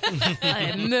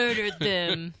 I murdered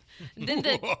them. Then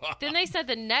they said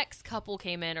the next couple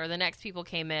came in, or the next people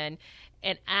came in,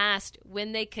 and asked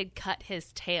when they could cut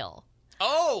his tail.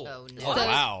 Oh. Oh, no. Oh, So-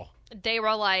 wow. they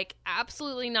were like,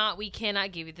 absolutely not. We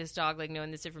cannot give you this dog, like,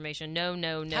 knowing this information. No.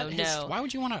 Why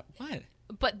would you want to? What?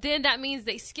 But then that means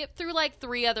they skipped through like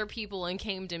 3 other people and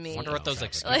came to me. I wonder what those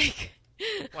like.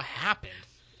 What happened?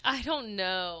 I don't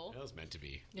know. That was meant to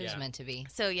be. It was meant to be.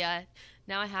 So yeah,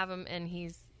 now I have him, and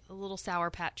he's a little Sour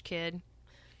Patch Kid.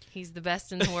 He's the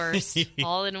best and the worst,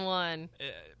 all in one.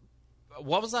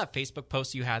 What was that Facebook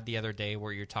post you had the other day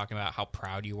where you're talking about how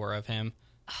proud you were of him?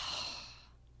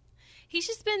 He's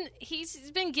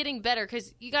been getting better,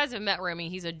 because you guys have met Remy.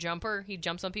 He's a jumper. He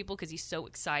jumps on people because he's so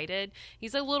excited.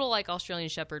 He's a little like Australian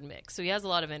Shepherd mix, so he has a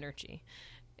lot of energy.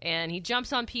 And he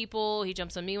jumps on people. He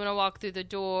jumps on me when I walk through the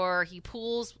door. He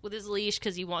pulls with his leash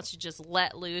because he wants to just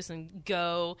let loose and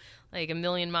go like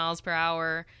 1,000,000 miles per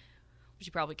hour, which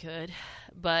he probably could.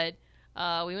 But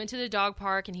we went to the dog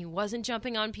park, and he wasn't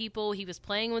jumping on people. He was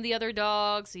playing with the other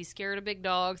dogs. He's scared of big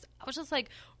dogs. I was just like,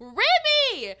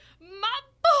 Remy, my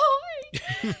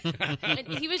boy! And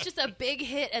he was just a big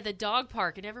hit at the dog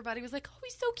park, and everybody was like, oh,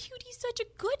 he's so cute. He's such a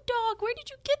good dog. Where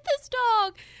did you get this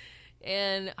dog?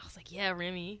 And I was like, yeah,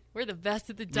 Remy, we're the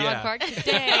best at the dog park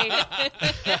today.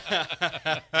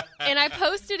 And I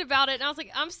posted about it, and I was like,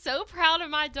 I'm so proud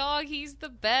of my dog. He's the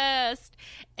best.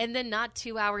 And then not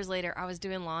 2 hours later, I was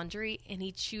doing laundry, and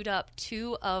he chewed up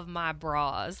 2 of my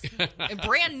bras.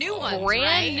 Brand new ones, Brand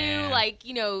right? new, like,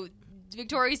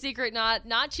 Victoria's Secret,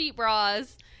 not cheap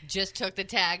bras. Just took the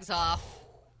tags off.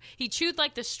 He chewed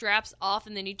like the straps off,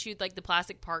 and then he chewed like the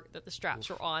plastic part that the straps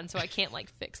were on, so I can't like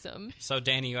fix them. So,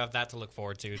 Danny, you have that to look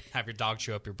forward to. Have your dog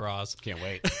chew up your bras. Can't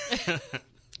wait.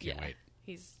 Can't wait.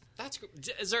 That's.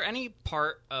 Is there any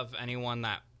part of anyone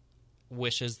that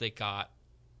wishes they got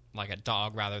like a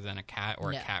dog rather than a cat,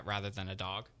 or a cat rather than a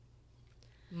dog?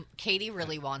 Katie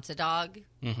really wants a dog,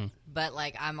 but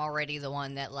like I'm already the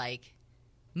one that like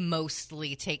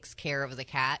mostly takes care of the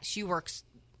cat. She works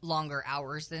longer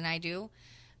hours than I do.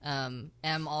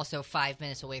 I'm also 5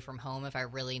 minutes away from home. If I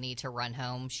really need to run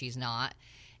home, she's not.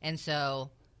 And so,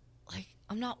 like,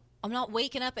 I'm not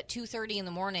waking up at 2:30 in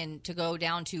the morning to go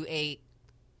down to a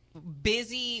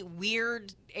busy,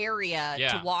 weird area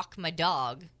to walk my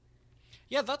dog.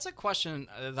 Yeah, that's a question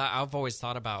that I've always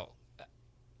thought about.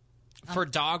 For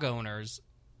dog owners,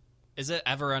 is it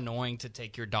ever annoying to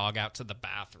take your dog out to the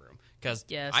bathroom? Because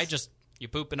you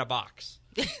poop in a box.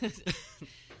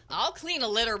 I'll clean a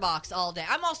litter box all day.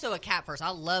 I'm also a cat person.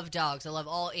 I love dogs. I love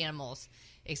all animals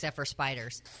except for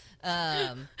spiders.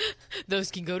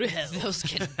 Those can go to hell. Those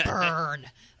can burn.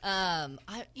 I'm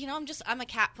a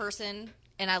cat person,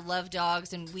 and I love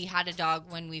dogs. And we had a dog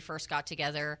when we first got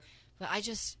together, but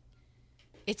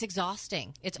it's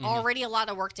exhausting. It's already a lot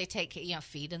of work to take,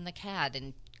 feeding the cat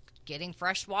and getting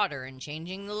fresh water and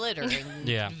changing the litter and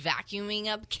vacuuming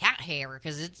up cat hair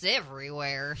because it's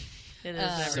everywhere. It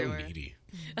is everywhere. So needy.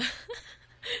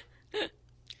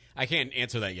 I can't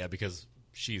answer that yet because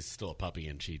she's still a puppy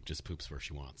and she just poops where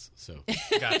she wants. So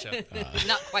Gotcha.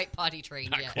 Not quite potty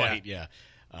trained yet. Not quite, yeah.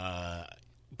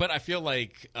 But I feel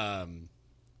like,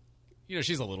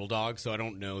 she's a little dog, so I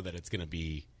don't know that it's going to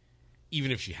be,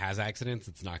 even if she has accidents,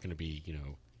 it's not going to be,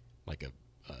 like a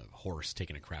horse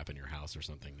taking a crap in your house or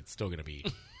something. It's still going to be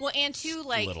well, and too,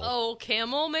 like little.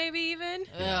 Camel maybe even.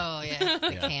 Oh yeah,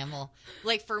 the camel.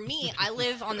 Like for me, I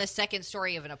live on the second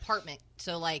story of an apartment,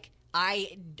 so like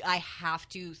I have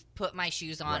to put my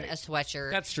shoes on, a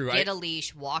sweatshirt. That's true. Get a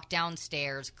leash, walk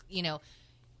downstairs.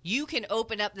 You can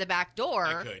open up the back door.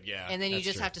 I could, yeah. And then you That's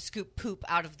just true. have to scoop poop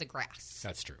out of the grass.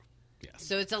 That's true. Yes.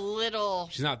 So it's a little.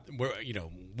 She's not.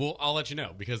 I'll let you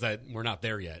know because we're not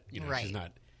there yet. Right. She's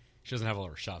not. She doesn't have all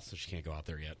her shots, so she can't go out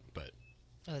there yet. But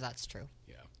that's true.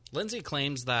 Yeah. Lindsay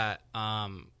claims that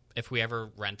if we ever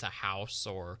rent a house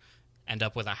or end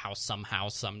up with a house somehow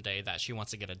someday, that she wants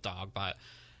to get a dog. But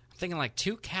I'm thinking like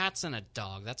 2 cats and a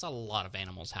dog. That's a lot of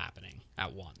animals happening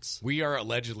at once. We are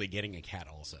allegedly getting a cat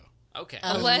also. Okay.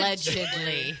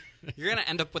 Allegedly. You're going to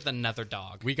end up with another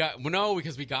dog.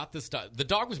 Because we got this dog. The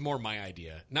dog was more my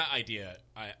idea. Not idea.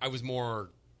 I was more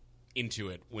into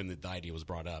it when the idea was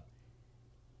brought up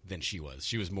than she was.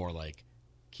 She was more like,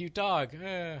 cute dog.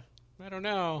 I don't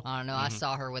know. I don't know. I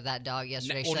saw her with that dog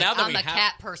yesterday. Well, She's like, I'm a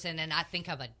cat person, and I think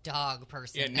I'm a dog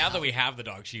person. Yeah, now that we have the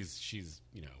dog, she's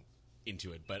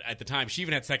into it. But at the time, she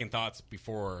even had second thoughts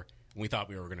before we thought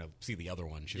we were going to see the other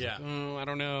one. She was like, oh, I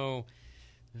don't know.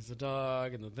 There's a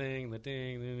dog and the thing,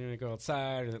 then go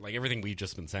outside, and like everything we've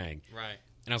just been saying. Right.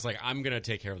 And I was like, I'm going to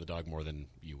take care of the dog more than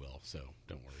you will, so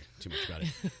don't worry too much about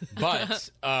it.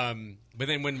 But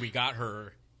then when we got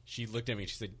her, she looked at me and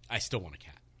she said, I still want a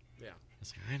cat. Yeah. I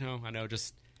was like, I know.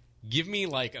 Just give me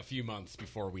like a few months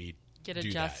before we Get do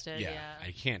adjusted, that. yeah.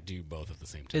 I can't do both at the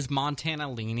same time. Is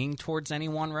Montana leaning towards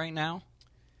anyone right now?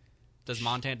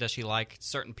 Does she like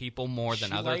certain people more than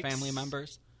She other likes- family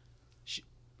members?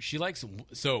 She likes,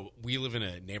 so we live in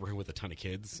a neighborhood with a ton of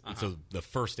kids, and so the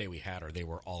first day we had her, they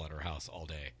were all at her house all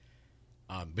day.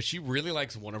 But she really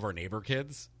likes one of our neighbor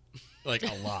kids, like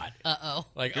a lot. Uh-oh.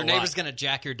 Like Your a neighbor's lot. gonna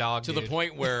jack your dog To dude. the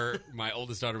point where my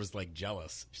oldest daughter was like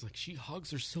jealous. She's like, she hugs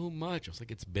her so much. I was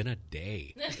like, it's been a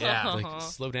day. Yeah. Like,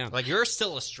 slow down. Like you're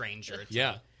still a stranger.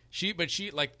 Yeah.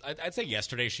 I'd say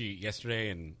yesterday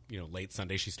and late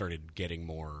Sunday she started getting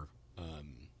more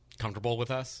comfortable with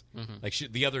us. Like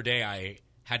the other day I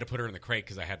had to put her in the crate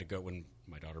because I had to go when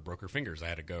my daughter broke her fingers. I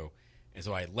had to go, and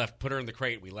so I put her in the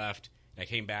crate. We left. And I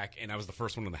came back, and I was the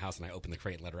first one in the house, and I opened the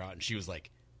crate and let her out, and she was like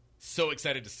so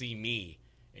excited to see me,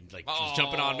 and like she was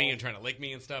jumping on me and trying to lick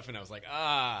me and stuff. And I was like,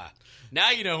 now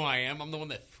you know who I am. I'm the one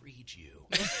that freed you.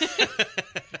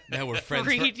 Now we're friends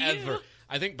Freed you? forever.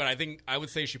 I think I would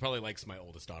say she probably likes my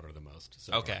oldest daughter the most.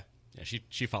 So, Okay. Yeah,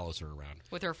 she follows her around.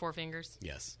 With her 4 fingers.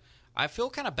 Yes. I feel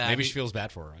kind of bad. Maybe she feels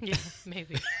bad for her. Yeah,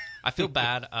 maybe. I feel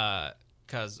bad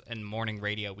because in morning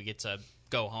radio we get to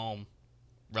go home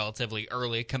relatively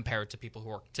early compared to people who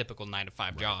work typical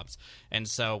 9-to-5 jobs. And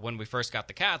so when we first got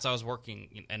the cats, I was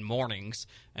working in mornings,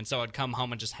 and so I'd come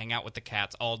home and just hang out with the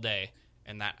cats all day,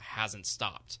 and that hasn't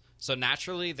stopped. So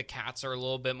naturally, the cats are a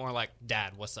little bit more like,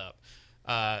 Dad, what's up?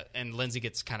 And Lindsay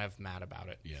gets kind of mad about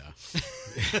it.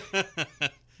 Yeah.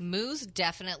 Moo's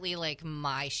definitely like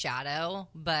my shadow,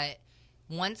 but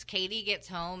once Katie gets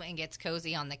home and gets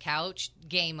cozy on the couch,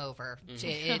 game over.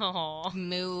 Aw.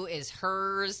 Moo is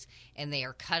hers, and they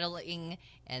are cuddling,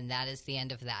 and that is the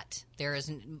end of that.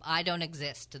 I don't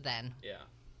exist then. Yeah.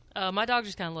 My dog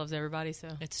just kind of loves everybody, so.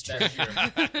 It's true.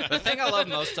 The thing I love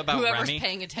most about Whoever's Remy,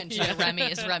 paying attention to Remy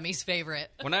is Remy's favorite.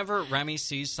 whenever Remy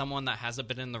sees someone that hasn't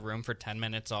been in the room for 10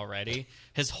 minutes already,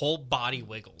 his whole body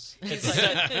wiggles. It's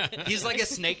like he's like a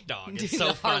snake dog. It's so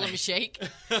the funny. Harlem Shake.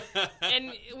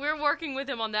 And we're working with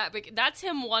him on that, but that's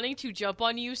him wanting to jump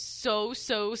on you so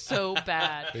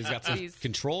bad. He's got some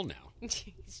control now.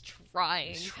 He's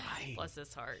trying. Bless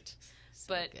his heart.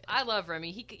 But good. I love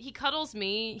Remy. He cuddles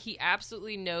me. He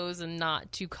absolutely knows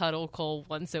not to cuddle Cole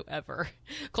whatsoever.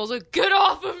 Cole's like, get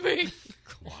off of me.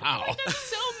 Wow. That's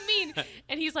so mean.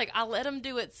 And he's like, I let him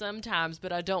do it sometimes,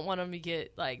 but I don't want him to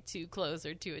get like too close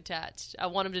or too attached. I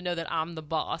want him to know that I'm the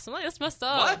boss. I'm like, that's messed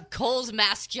up. What? Cole's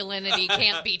masculinity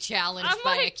can't be challenged I'm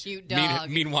by a like- cute dog.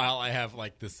 Meanwhile, I have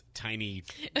like this tiny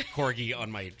corgi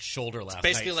on my shoulder last night.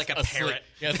 basically like a asleep. parrot.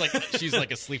 Yeah, it's like she's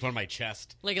like asleep on my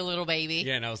chest. Like a little baby.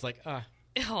 Yeah, and I was like,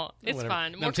 Oh, it's whatever.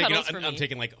 fine. And More cuddles for me. I'm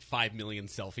taking like 5 million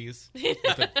selfies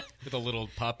with a little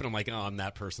pup, and I'm like, I'm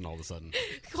that person all of a sudden.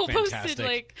 It's Cole fantastic. posted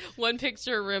like one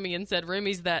picture of Remy and said,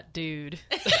 Remy's that dude.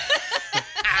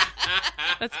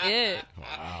 That's it.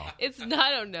 Wow.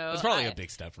 I don't know. It's probably a big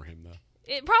step for him, though.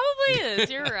 It probably is.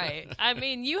 You're right. I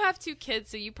mean, you have 2 kids,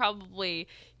 so you probably,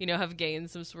 have gained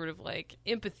some sort of like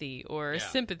empathy or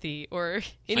sympathy or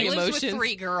any He lives emotions. with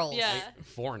 3 girls. Yeah.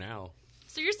 4 now.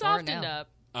 So you're softened now. up.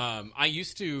 I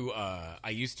used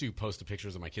to post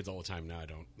pictures of my kids all the time. Now I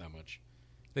don't that much.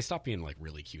 They stop being like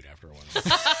really cute after a while.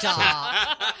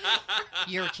 Stop.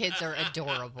 Your kids are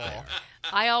adorable.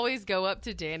 I always go up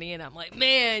to Danny and I'm like,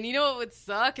 man, you know what would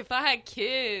suck if I had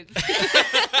kids?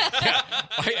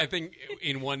 I think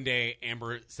in one day,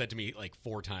 Amber said to me like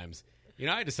 4 times,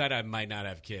 I decided I might not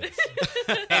have kids.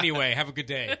 Anyway, have a good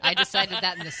day. I decided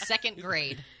that in the 2nd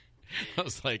grade. I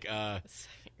was like,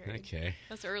 okay.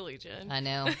 That's early, Jen. I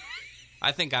know.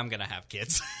 I think I'm gonna have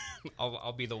kids.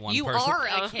 I'll be the one You person. are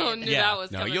a Oh, kid. knew Yeah. that was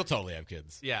No, coming. you'll totally have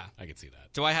kids. Yeah. I can see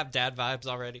that. Do I have dad vibes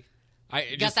already?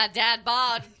 You got that dad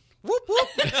bod. Whoop whoop.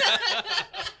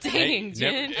 Dang,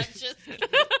 Jen. I'm just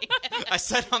I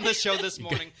said on the show this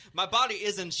morning, my body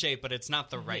is in shape, but it's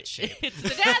not the right shape. It's the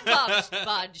dad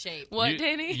bod shape. What, you,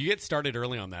 Danny? You get started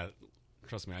early on that.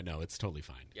 Trust me, I know. It's totally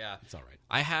fine. Yeah. It's all right.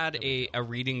 I had a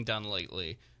reading done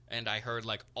lately, and I heard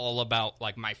like all about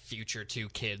like my future 2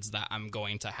 kids that I'm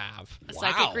going to have. A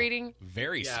psychic reading?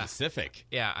 Very specific.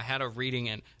 Yeah, I had a reading,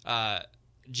 and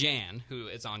Jan, who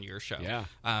is on your show, Yeah.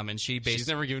 and she She's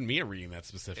basically never given me a reading that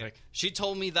specific. she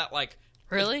told me that like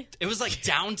Really? it was like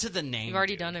down to the name. You've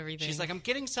already dude. done everything. She's like, I'm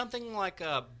getting something like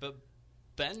a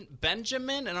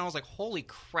Benjamin, and I was like, holy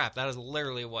crap, that is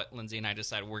literally what Lindsay and I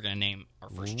decided we're going to name our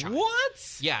first child.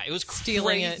 What? Yeah, it was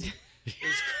Stealing crazy. it.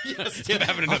 I'm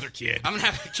having another kid. I'm gonna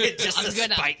have a kid just I'm to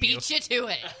gonna spite you. beat you to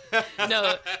it.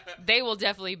 No, they will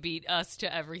definitely beat us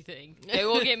to everything. They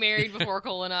will get married before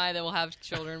Cole and I. They will have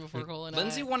children before Cole and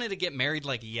Lindsay I. wanted to get married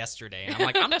like yesterday, and I'm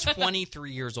like, I'm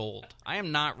 23 years old. I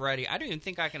am not ready. I don't even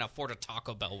think I can afford a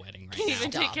Taco Bell wedding right Can't now.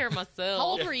 even take care of myself. How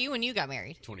old were you when you got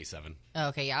married? 27.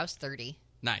 Okay, yeah, I was 30.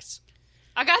 Nice.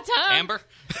 I got time. Amber?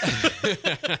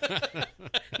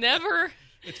 Never.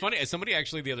 It's funny. Somebody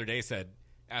actually the other day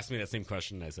asked me that same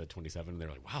question, and I said 27, and they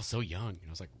were like, wow, so young. And I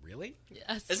was like, really?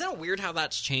 Yes. Isn't it weird how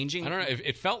that's changing? I don't know.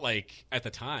 It felt like, at the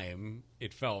time,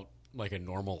 it felt like a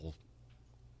normal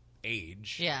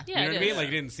age. Yeah. Yeah, You know it what I mean? is. Like,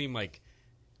 it didn't seem like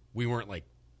we weren't, like,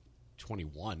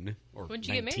 21 or When'd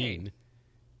you 19. get married?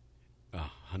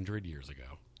 100 years ago.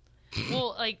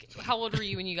 Well, like, how old were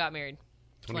you when you got married?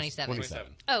 27.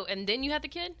 27. Oh, and then you had the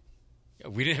kid? Yeah,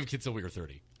 we didn't have kids till we were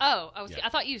 30. Oh, Yeah. I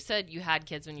thought you said you had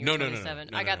kids when you No, were no, no, 27.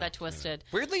 no, I got no, that no, twisted.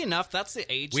 Weirdly enough, that's the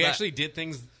age We that- actually did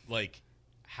things like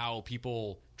how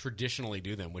people traditionally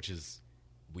do them, which is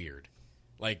weird.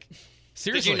 Like,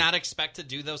 seriously. Did you not expect to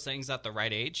do those things at the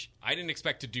right age? I didn't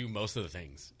expect to do most of the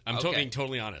things. I'm Okay. being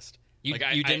totally honest. You,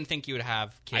 Like, you didn't think you would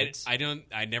have kids? I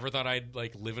never thought I'd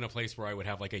like live in a place where I would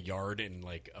have like a yard and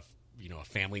like a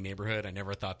family neighborhood. I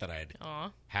never thought that I'd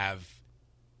Aw. have.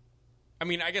 I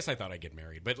mean, I guess I thought I'd get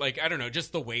married, but like I don't know,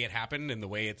 just the way it happened and the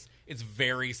way it's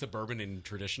very suburban and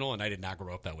traditional, and I did not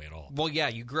grow up that way at all. Well, yeah,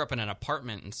 you grew up in an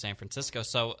apartment in San Francisco,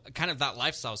 so kind of that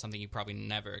lifestyle is something you probably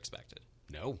never expected.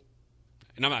 No,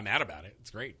 and I'm not mad about it.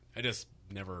 It's great. I just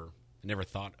never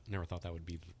thought that would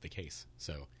be the case.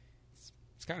 So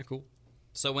it's kind of cool.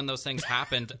 So when those things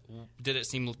happened, did it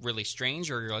seem really strange,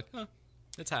 or you're like, oh,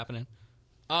 it's happening?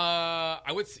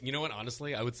 I would, you know what?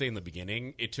 Honestly, I would say in the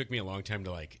beginning, it took me a long time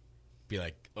to like be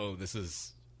like, oh, this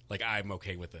is like I'm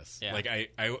okay with this. Yeah. Like I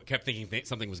kept thinking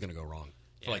something was going to go wrong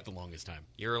for like the longest time.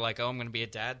 You were like, oh, I'm going to be a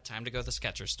dad. Time to go to the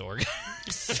Skechers store.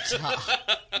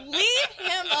 Leave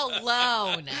him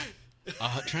alone.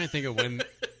 Trying to think of when.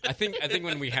 I think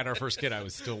when we had our first kid, I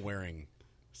was still wearing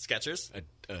Skechers?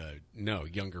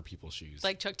 younger people's shoes.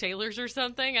 Like Chuck Taylor's or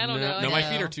something? I don't know. No, my No.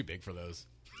 feet are too big for those.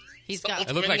 He's got.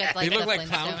 They look you like got, they look the like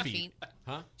clown Flintstone feet.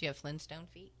 Huh? Do you have Flintstone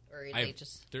feet, or are I they have,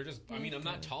 just? they're just. I mean, I'm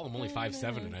not tall. I'm only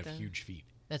 5'7", and I have huge feet.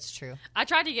 That's true. I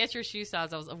tried to guess your shoe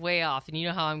size. I was way off, and you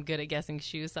know how I'm good at guessing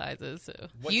shoe sizes. So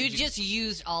You just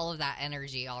used all of that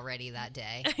energy already that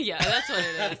day. yeah, that's what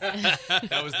it is.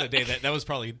 That was the day that was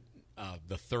probably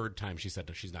the third time she said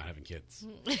that she's not having kids.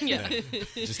 Yeah. It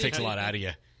just takes a lot out of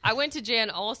you. I went to Jan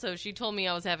also. She told me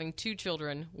I was having 2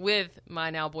 children with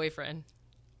my now boyfriend.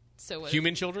 So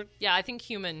Human children? Yeah, I think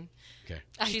human. Okay.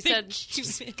 She said,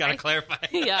 Gotta clarify.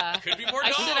 yeah. Could be more I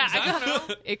dogs. should- I don't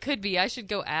know. It could be. I should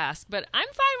go ask. But I'm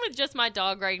fine with just my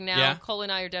dog right now. Yeah. Cole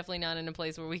and I are definitely not in a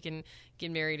place where we can get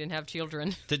married and have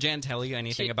children. Did Jan tell you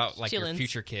anything about like your chillins.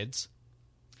 future kids?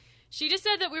 She just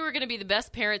said that we were going to be the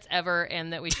best parents ever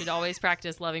and that we should always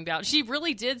practice loving boundaries. She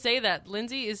really did say that.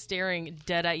 Lindsay is staring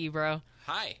dead at you, bro.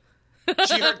 Hi.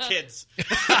 She heard kids.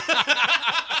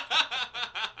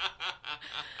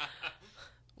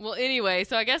 Well, anyway,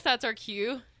 so I guess that's our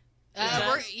cue.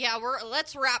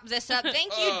 Let's wrap this up.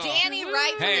 Thank you, Danny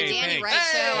Wright from Hey, the Danny thanks. Wright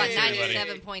Show on Hey,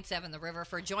 97.7 The River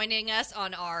for joining us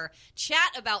on our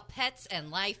chat about pets and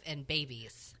life and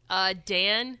babies.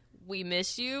 Dan, we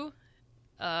miss you.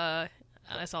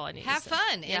 That's all I need Have to say.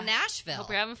 fun Yeah. in Nashville. Hope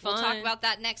you're having We'll talk fun. about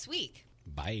that next week.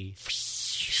 Bye.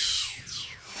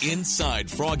 Inside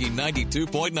Froggy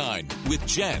 92.9 with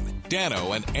Jen,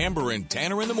 Dano, and Amber and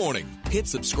Tanner in the morning. Hit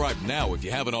subscribe now if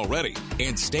you haven't already.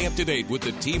 And stay up to date with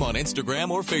the team on Instagram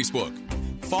or Facebook.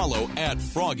 Follow at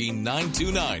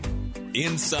Froggy929.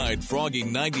 Inside Froggy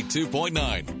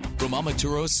 92.9 from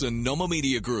Amaturo Sonoma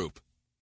Media Group.